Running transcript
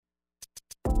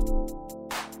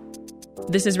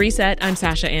This is Reset. I'm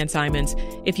Sasha Ann Simons.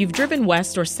 If you've driven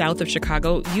west or south of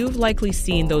Chicago, you've likely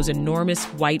seen those enormous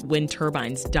white wind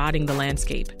turbines dotting the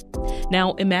landscape.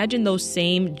 Now, imagine those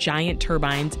same giant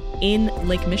turbines in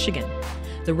Lake Michigan.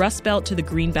 The Rust Belt to the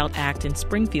Greenbelt Act in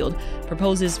Springfield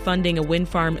proposes funding a wind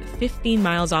farm 15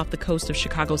 miles off the coast of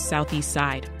Chicago's southeast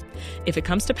side. If it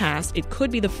comes to pass, it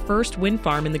could be the first wind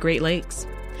farm in the Great Lakes.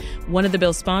 One of the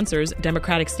bill's sponsors,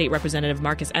 Democratic State Representative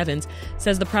Marcus Evans,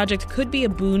 says the project could be a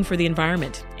boon for the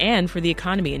environment and for the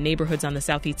economy in neighborhoods on the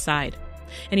southeast side.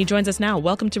 And he joins us now.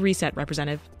 Welcome to Reset,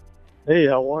 Representative. Hey,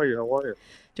 how are you?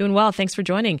 Doing well. Thanks for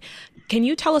joining. Can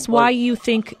you tell us why you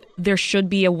think there should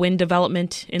be a wind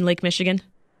development in Lake Michigan?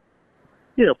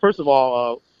 Yeah, first of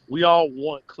all, we all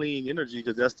want clean energy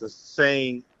because that's the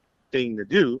same thing to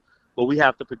do, but we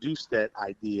have to produce that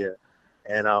idea.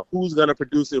 And who's going to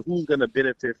produce it, who's going to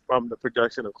benefit from the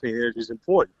production of clean energy is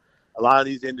important. A lot of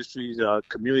these industries,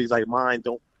 communities like mine,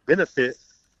 don't benefit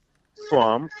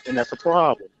from, and that's a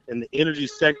problem. And the energy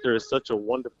sector is such a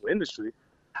wonderful industry.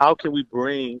 How can we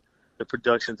bring the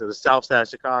production to the south side of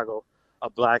Chicago, a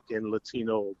Black and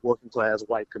Latino working class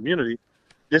white community?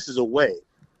 This is a way.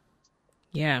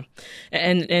 Yeah.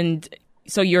 And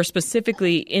so you're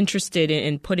specifically interested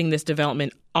in putting this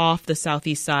development off the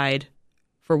southeast side.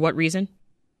 For what reason?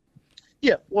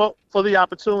 Yeah, well, for the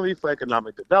opportunity for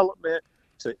economic development,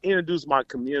 to introduce my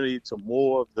community to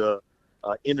more of the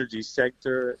energy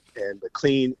sector and the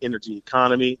clean energy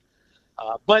economy.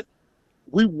 But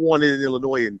we want it in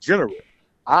Illinois in general.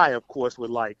 I, of course,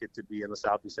 would like it to be in the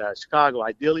southeast side of Chicago,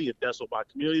 ideally, if that's what my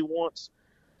community wants.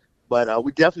 But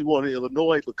we definitely want it in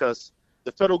Illinois because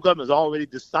the federal government has already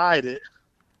decided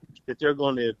that they're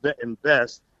going to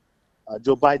invest.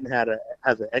 Joe Biden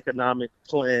has an economic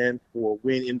plan for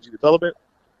wind energy development.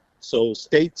 So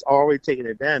states are already taking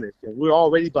advantage. And we're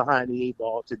already behind the eight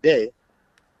ball today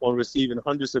on receiving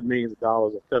hundreds of millions of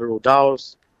dollars of federal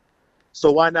dollars.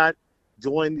 So why not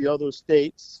join the other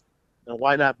states? And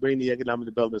why not bring the economic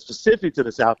development specific to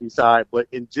the southeast side, but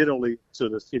in generally to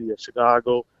the city of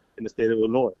Chicago and the state of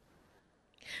Illinois?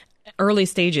 Early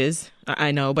stages,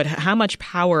 I know, but how much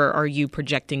power are you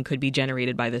projecting could be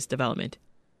generated by this development?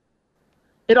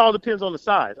 It all depends on the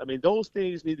size. I mean, those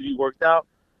things need to be worked out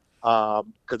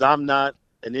because I'm not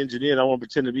an engineer and I don't want to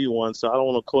pretend to be one, so I don't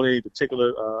want to quote any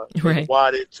particular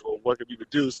wattage or what could be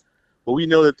produced. But we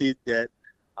know that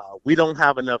we don't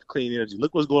have enough clean energy.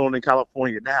 Look what's going on in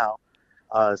California now.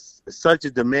 Such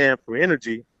a demand for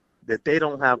energy that they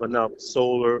don't have enough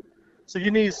solar. So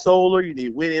you need solar, you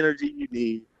need wind energy, you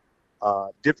need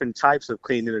different types of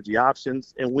clean energy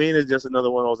options. And wind is just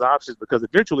another one of those options because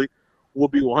eventually we'll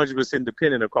be 100%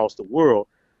 dependent across the world,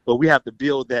 but we have to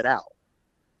build that out.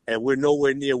 And we're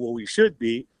nowhere near where we should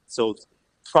be. So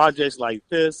projects like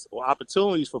this or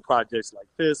opportunities for projects like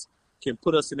this can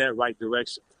put us in that right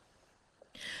direction.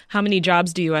 How many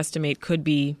jobs do you estimate could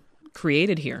be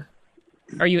created here?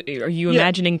 Are you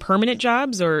imagining permanent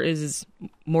jobs or is it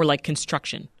more like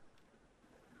construction?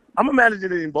 I'm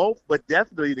imagining it in both, but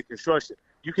definitely the construction.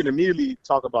 You can immediately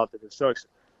talk about the construction.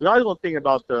 We're always going to think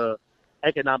about the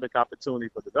economic opportunity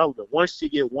for development. Once you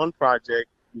get one project,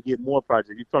 you get more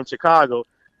projects. You're from Chicago,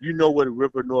 you know what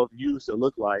River North used to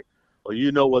look like, or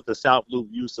you know what the South Loop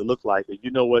used to look like, or you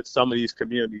know what some of these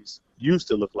communities used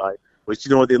to look like, but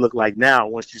you know what they look like now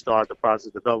once you start the process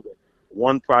of development.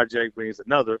 One project brings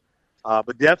another,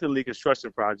 but definitely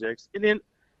construction projects. And then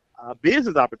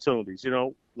business opportunities. You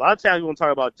know, a lot of times we want to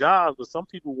talk about jobs, but some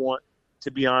people want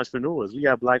to be entrepreneurs. We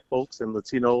have Black folks and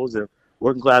Latinos and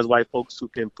working class white folks who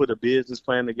can put a business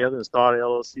plan together and start an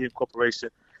LLC and corporation,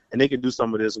 and they can do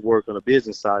some of this work on the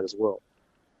business side as well.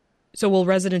 So will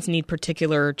residents need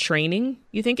particular training,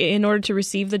 you think, in order to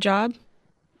receive the job?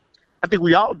 I think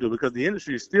we all do because the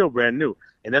industry is still brand new.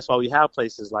 And that's why we have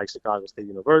places like Chicago State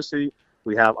University,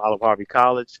 we have Olive Harvey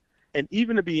College, and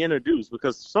even to be introduced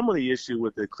because some of the issue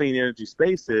with the clean energy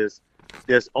space is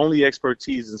there's only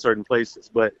expertise in certain places.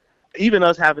 But even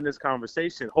us having this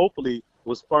conversation hopefully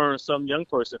will spur some young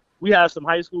person. We had some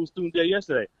high school students there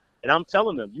yesterday, and I'm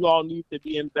telling them, you all need to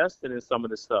be invested in some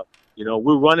of this stuff. You know,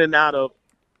 we're running out of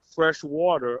fresh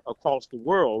water across the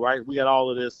world, right? We got all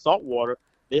of this salt water.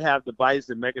 They have devices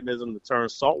and mechanisms to turn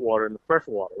salt water into fresh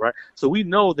water, right? So we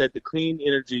know that the clean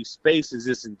energy space is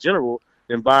just in general,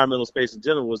 the environmental space in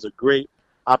general is a great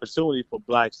opportunity for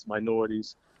blacks,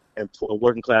 minorities, and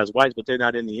working class whites, but they're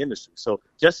not in the industry. So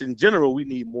just in general, we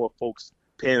need more folks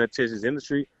paying attention to the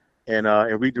industry and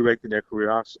redirecting their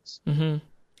career options. Mm-hmm.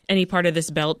 Any part of this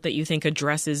belt that you think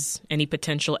addresses any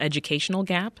potential educational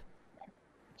gap?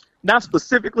 Not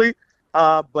specifically,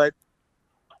 but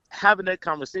having that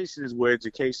conversation is where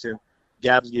education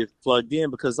gaps get plugged in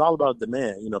because it's all about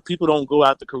demand. People don't go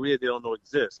out to career they don't know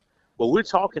exist. But we're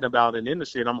talking about an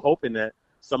industry, and I'm hoping that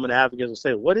some of the advocates will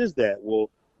say, what is that?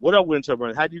 Well, what are wind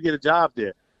turbines? How do you get a job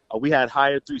there? We had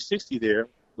Hire 360 there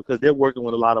because they're working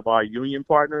with a lot of our union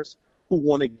partners who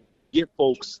want to get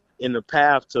folks in the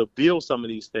path to build some of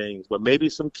these things. But maybe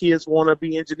some kids want to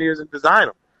be engineers and design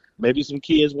them. Maybe some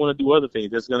kids want to do other things.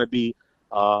 There's going to be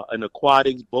an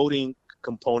aquatics boating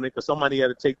component because somebody had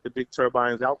to take the big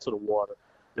turbines out to the water.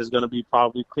 There's going to be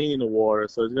probably cleaning the water.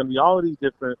 So there's going to be all of these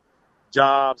different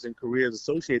jobs and careers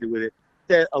associated with it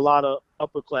that a lot of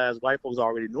upper class white folks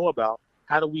already know about.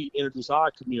 How do we introduce our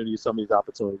community to some of these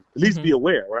opportunities? At least be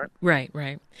aware, right?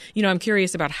 Right. I'm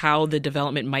curious about how the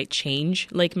development might change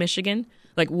Lake Michigan.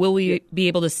 Like, will we be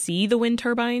able to see the wind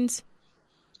turbines?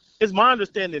 It's my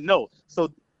understanding, no.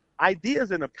 So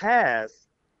ideas in the past,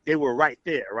 they were right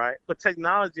there, right? But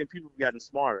technology and people have gotten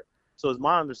smarter. So it's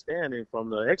my understanding from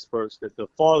the experts that the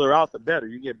farther out, the better.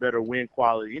 You get better wind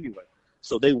quality anyway.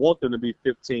 So they want them to be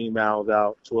 15 miles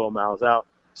out, 12 miles out,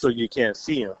 so you can't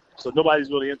see them. So nobody's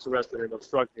really interested in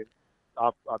obstructing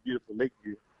our beautiful lake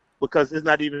view because it's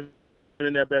not even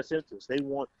in their best interest. They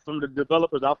want, from the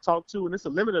developers I've talked to, and it's a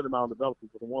limited amount of developers,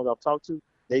 but the ones I've talked to,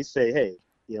 they say, hey,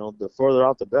 the further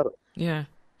out, the better. Yeah.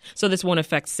 So this won't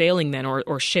affect sailing then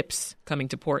or ships coming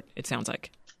to port, it sounds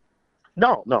like.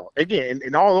 No. Again,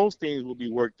 and all those things will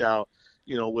be worked out,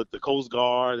 with the Coast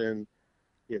Guard and,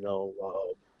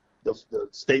 the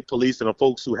state police and the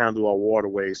folks who handle our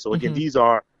waterways. So again, these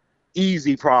are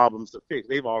easy problems to fix.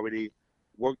 They've already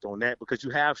worked on that because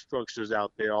you have structures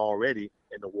out there already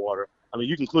in the water. I mean,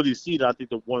 you can clearly see that. I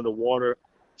think one of the water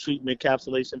treatment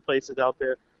encapsulation places out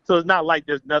there. So it's not like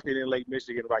there's nothing in Lake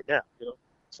Michigan right now.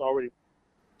 It's already,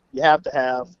 you have to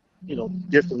have,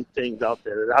 different things out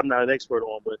there that I'm not an expert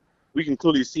on, but we can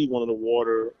clearly see one of the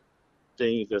water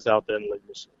things that's out there in Lake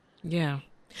Michigan. Yeah.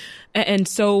 And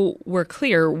so we're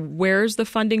clear, where's the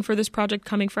funding for this project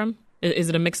coming from? Is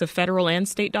it a mix of federal and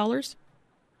state dollars?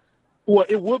 Well,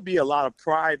 it would be a lot of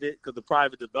private, because the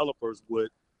private developers would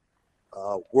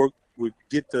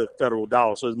get the federal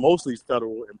dollars. So it's mostly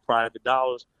federal and private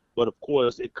dollars, but of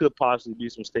course it could possibly be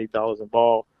some state dollars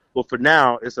involved. But for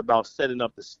now, it's about setting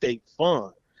up the state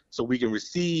fund so we can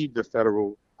receive the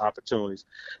federal opportunities.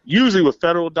 Usually with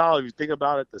federal dollars, if you think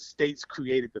about it, the states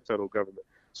created the federal government.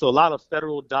 So a lot of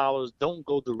federal dollars don't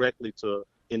go directly to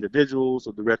individuals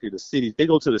or directly to cities. They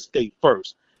go to the state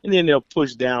first, and then they'll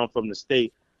push down from the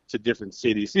state to different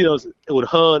cities. With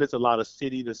HUD, it's a lot of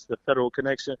city, the federal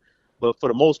connection. But for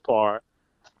the most part,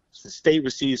 the state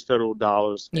receives federal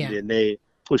dollars, and then they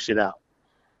push it out.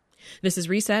 This is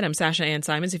Reset. I'm Sasha Ann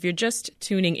Simons. If you're just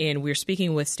tuning in, we're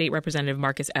speaking with State Representative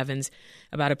Marcus Evans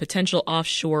about a potential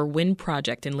offshore wind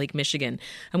project in Lake Michigan.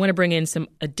 I want to bring in some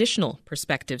additional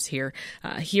perspectives here.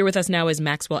 Here with us now is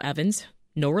Maxwell Evans,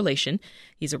 no relation.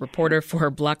 He's a reporter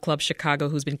for Block Club Chicago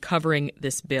who's been covering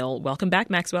this bill. Welcome back,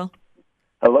 Maxwell.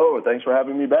 Hello, thanks for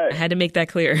having me back. I had to make that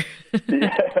clear.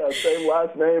 Yeah, same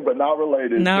last name, but not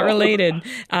related. Not related.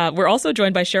 We're also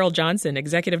joined by Cheryl Johnson,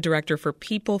 Executive Director for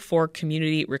People for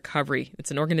Community Recovery. It's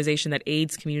an organization that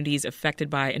aids communities affected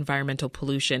by environmental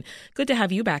pollution. Good to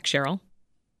have you back, Cheryl.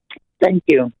 Thank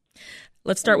you.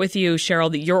 Let's start with you,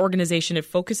 Cheryl. Your organization, it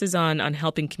focuses on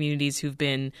helping communities who've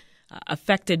been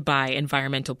affected by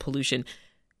environmental pollution.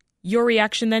 Your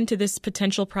reaction then to this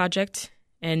potential project?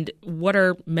 And what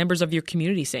are members of your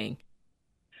community saying?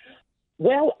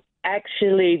 Well,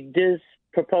 actually, this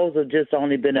proposal just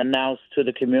only been announced to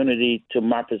the community, to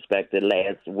my perspective,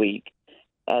 last week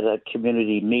at a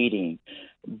community meeting.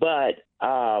 But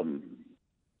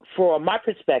for my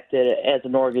perspective, as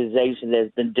an organization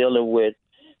that's been dealing with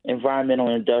environmental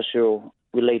and industrial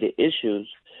related issues,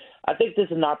 I think this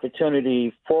is an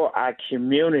opportunity for our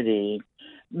community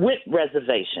with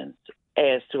reservations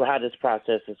as to how this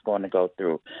process is going to go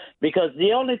through. Because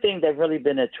the only thing that's really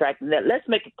been attracting, let's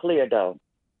make it clear, though,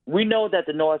 we know that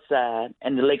the North Side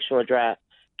and the Lakeshore Drive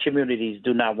communities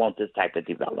do not want this type of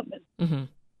development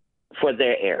for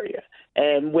their area.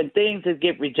 And when things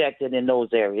get rejected in those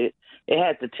areas, it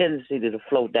has the tendency to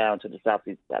flow down to the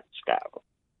southeast side of Chicago.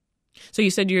 So you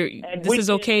said this is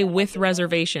okay with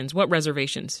reservations. What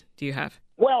reservations do you have?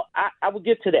 Well, I will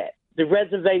get to that. The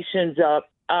reservations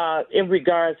in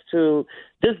regards to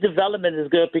this development is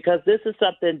good because this is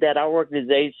something that our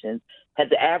organization has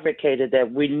advocated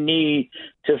that we need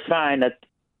to find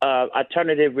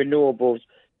alternative renewables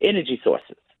energy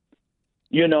sources.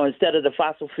 Instead of the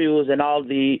fossil fuels and all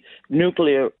the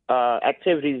nuclear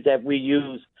activities that we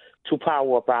use to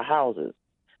power up our houses,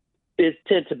 it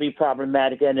tends to be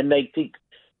problematic and it makes the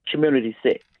community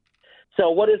sick. So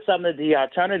what are some of the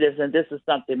alternatives? And this is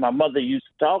something my mother used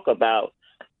to talk about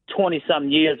 20-some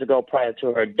years ago prior to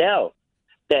her death,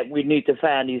 that we need to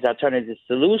find these alternative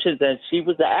solutions. And she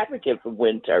was the advocate for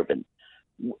wind turbines.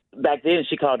 Back then,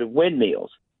 she called it windmills.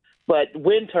 But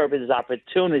wind turbines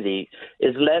opportunity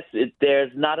is less.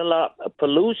 There's not a lot of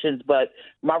pollutions, but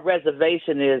my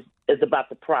reservation is about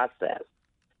the process,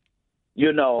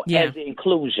 and the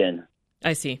inclusion.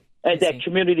 I see. And that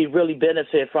community really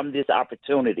benefit from this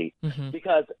opportunity.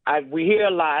 Because we hear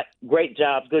a lot, great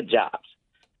jobs, good jobs.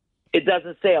 It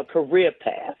doesn't say a career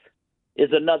path is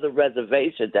another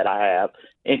reservation that I have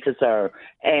in concern.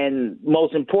 And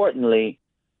most importantly,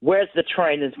 where's the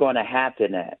training going to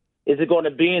happen at? Is it going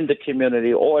to be in the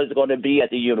community, or is it going to be at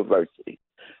the university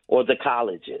or the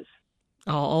colleges?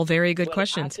 All very good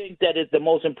questions. I think that the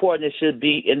most important, it should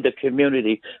be in the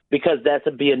community, because that's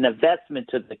be an investment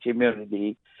to the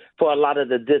community for a lot of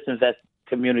the disinvested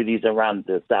communities around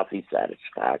the southeast side of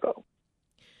Chicago.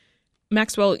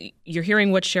 Maxwell, you're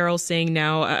hearing what Cheryl's saying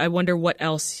now. I wonder what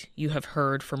else you have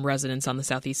heard from residents on the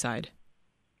southeast side.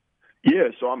 Yeah,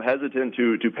 so I'm hesitant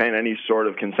to paint any sort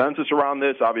of consensus around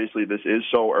this. Obviously, this is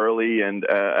so early, and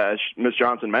as Ms.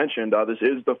 Johnson mentioned, this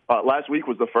is last week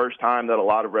was the first time that a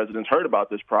lot of residents heard about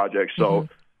this project. So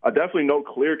definitely no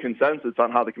clear consensus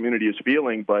on how the community is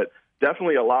feeling, but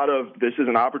definitely a lot of this is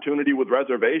an opportunity with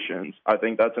reservations. I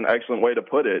think that's an excellent way to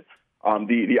put it.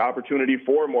 The opportunity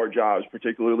for more jobs,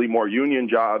 particularly more union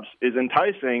jobs, is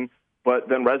enticing, but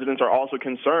then residents are also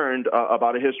concerned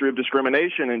about a history of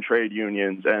discrimination in trade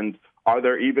unions, and are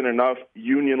there even enough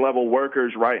union-level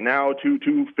workers right now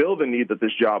to fill the need that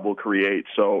this job will create?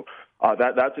 So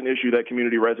that's an issue that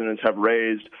community residents have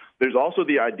raised. There's also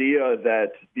the idea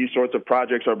that these sorts of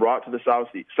projects are brought to the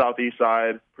southeast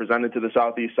side, presented to the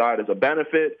southeast side as a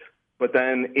benefit, but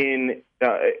then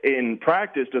in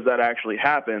practice, does that actually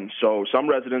happen? So some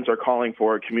residents are calling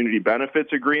for a community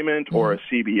benefits agreement or a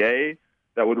CBA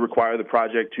that would require the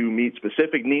project to meet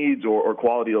specific needs or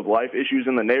quality of life issues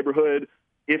in the neighborhood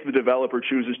if the developer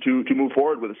chooses to move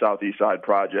forward with a Southeast Side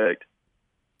project.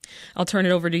 I'll turn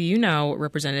it over to you now,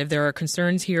 Representative. There are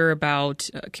concerns here about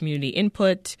community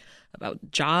input, about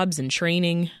jobs and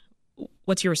training.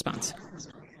 What's your response?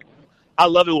 I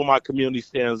love it when my community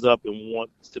stands up and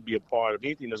wants to be a part of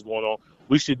anything that's going on.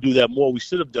 We should do that more. We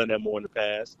should have done that more in the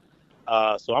past.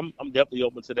 So I'm definitely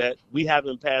open to that. We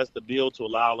haven't passed the bill to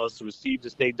allow us to receive the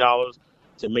state dollars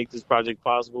to make this project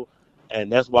possible. And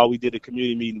that's why we did a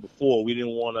community meeting before. We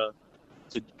didn't want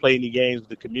to play any games with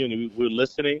the community. We're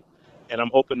listening, and I'm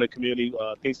hoping the community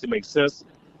thinks it makes sense.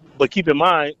 But keep in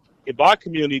mind, if our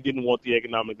community didn't want the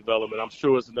economic development, I'm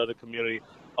sure it's another community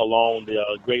along the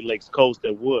Great Lakes coast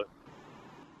that would.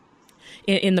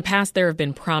 In the past, there have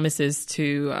been promises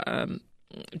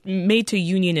made to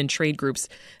union and trade groups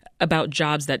about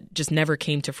jobs that just never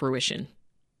came to fruition.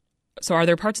 So are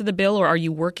there parts of the bill, or are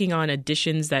you working on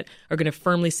additions that are going to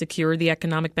firmly secure the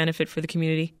economic benefit for the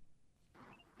community?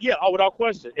 Yeah, without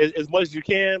question, as much as you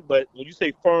can. But when you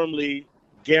say firmly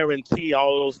guarantee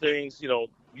all those things, you don't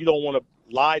want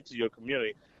to lie to your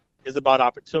community. It's about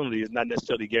opportunity. It's not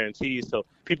necessarily guaranteed. So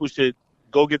people should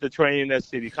go get the training at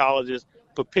city colleges,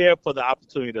 prepare for the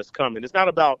opportunity that's coming. It's not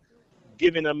about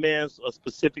giving a man a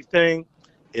specific thing.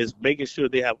 It's making sure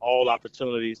they have all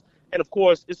opportunities. And, of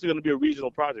course, this is going to be a regional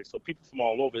project, so people from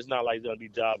all over. It's not like there's going to be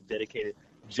jobs dedicated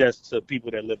just to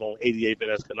people that live on 88th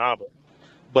and Escanaba.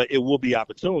 But it will be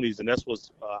opportunities, and that's what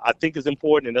I think is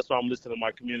important, and that's why I'm listening to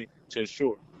my community to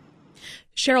ensure.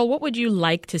 Cheryl, what would you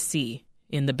like to see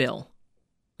in the bill?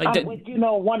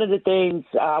 One of the things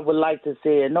I would like to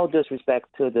see, and no disrespect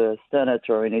to the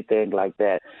senator or anything like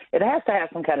that, it has to have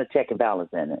some kind of check and balance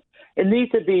in it. It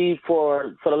needs to be,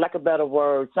 for the lack of a better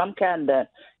word, some kind of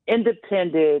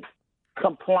independent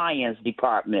compliance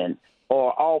department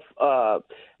or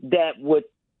that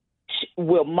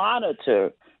will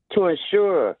monitor to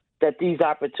ensure that these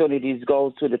opportunities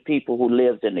go to the people who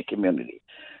live in the community.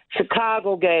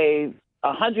 Chicago gave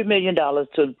 $100 million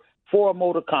to 4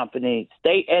 motor companies,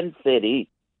 state and city,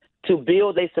 to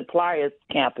build a suppliers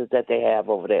campus that they have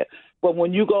over there. But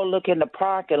when you go look in the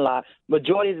parking lot,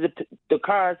 majority of the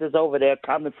cars is over there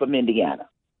coming from Indiana.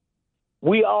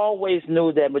 We always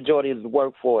knew that majority of the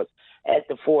workforce at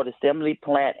the Ford Assembly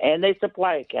plant and their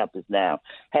supplier campus now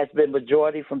has been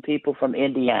majority from people from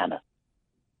Indiana.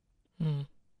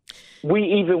 We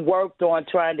even worked on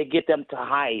trying to get them to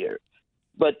hire,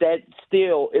 but that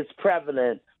still is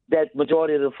prevalent, that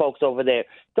majority of the folks over there.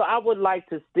 So I would like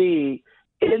to see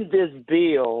in this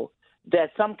bill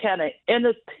that some kind of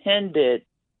independent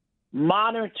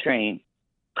monitoring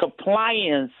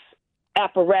compliance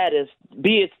apparatus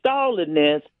be installed in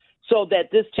this, so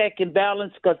that this check and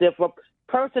balance, because if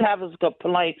person has a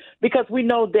complaint, because we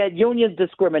know that unions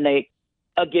discriminate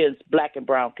against Black and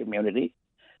brown community.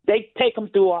 They take them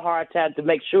through a hard time to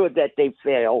make sure that they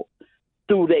fail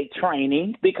through their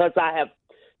training, because I have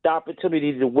the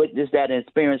opportunity to witness that and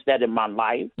experience that in my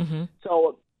life. Mm-hmm.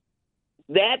 So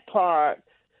that part,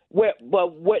 where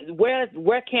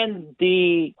can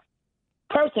the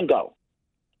person go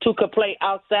to complain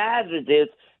outside of this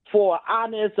for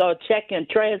honest or check and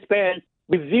transparent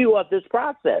review of this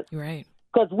process? Right.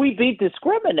 Because we be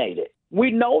discriminated.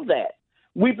 We know that.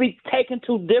 We be taken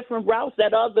to different routes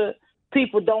that other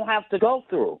people don't have to go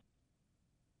through.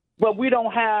 But we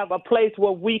don't have a place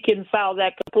where we can file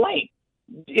that complaint.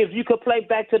 If you complain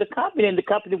back to the company and the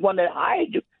company one that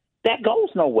hired you, that goes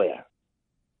nowhere.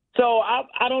 So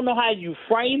I don't know how you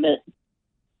frame it,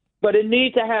 but it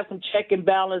needs to have some check and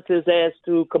balances as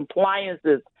to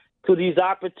compliances to these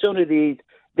opportunities,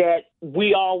 that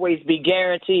we always be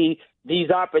guaranteed these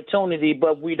opportunities,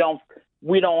 but we don't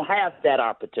have that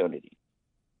opportunity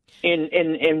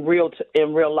in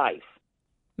real life.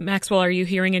 Maxwell, are you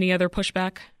hearing any other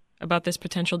pushback about this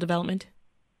potential development?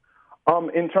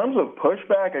 In terms of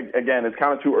pushback, again, it's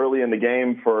kind of too early in the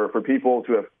game for people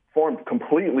to have formed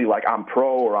completely like I'm pro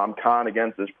or I'm con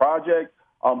against this project.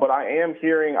 But I am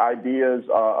hearing ideas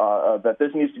that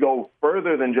this needs to go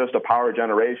further than just a power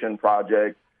generation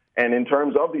project. And in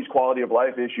terms of these quality of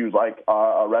life issues, like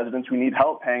residents who need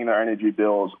help paying their energy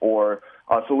bills, or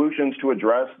solutions to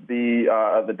address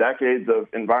the decades of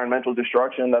environmental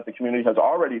destruction that the community has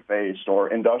already faced,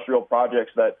 or industrial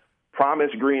projects that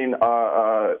promise green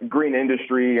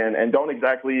industry and don't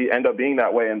exactly end up being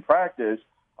that way in practice.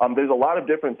 There's a lot of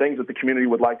different things that the community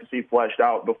would like to see fleshed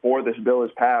out before this bill is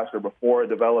passed or before a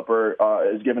developer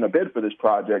is given a bid for this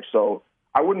project. So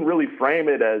I wouldn't really frame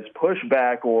it as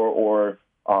pushback or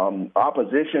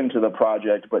opposition to the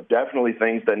project, but definitely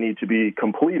things that need to be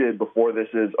completed before this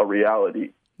is a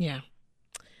reality. Yeah.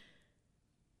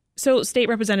 So, State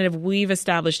Representative, we've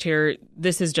established here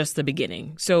this is just the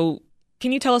beginning. So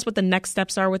can you tell us what the next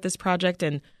steps are with this project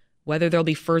and whether there'll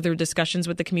be further discussions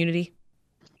with the community?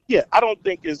 Yeah, I don't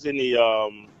think there's any,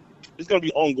 there's going to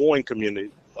be ongoing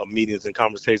community meetings and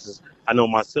conversations. I know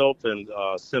myself and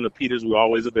Senator Peters, we're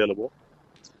always available.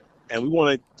 And we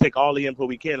want to take all the input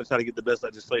we can to try to get the best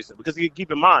legislation. Because keep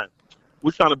in mind,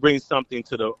 we're trying to bring something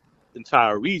to the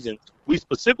entire region. We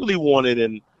specifically wanted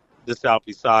in the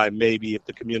Southeast side, maybe if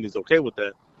the community is okay with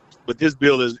that. But this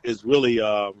bill is really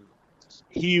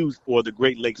huge for the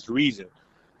Great Lakes region.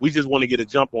 We just want to get a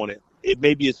jump on it. It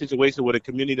may be a situation where the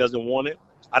community doesn't want it.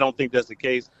 I don't think that's the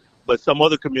case. But some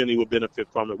other community will benefit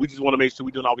from it. We just want to make sure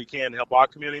we're doing all we can to help our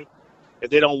community. If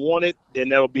they don't want it, then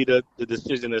that'll be the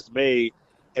decision that's made.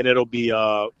 And it'll be,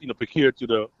 procured through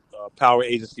the power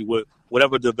agency with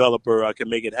whatever developer can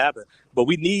make it happen. But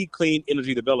we need clean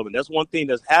energy development. That's one thing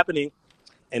that's happening,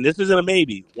 and this isn't a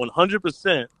maybe.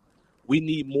 100%, we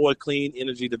need more clean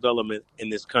energy development in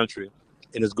this country,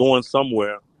 and it's going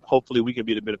somewhere. Hopefully, we can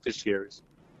be the beneficiaries.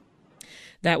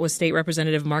 That was State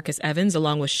Representative Marcus Evans,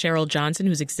 along with Cheryl Johnson,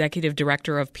 who's Executive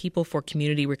Director of People for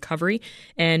Community Recovery,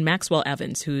 and Maxwell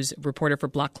Evans, who's reporter for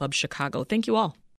Block Club Chicago. Thank you all.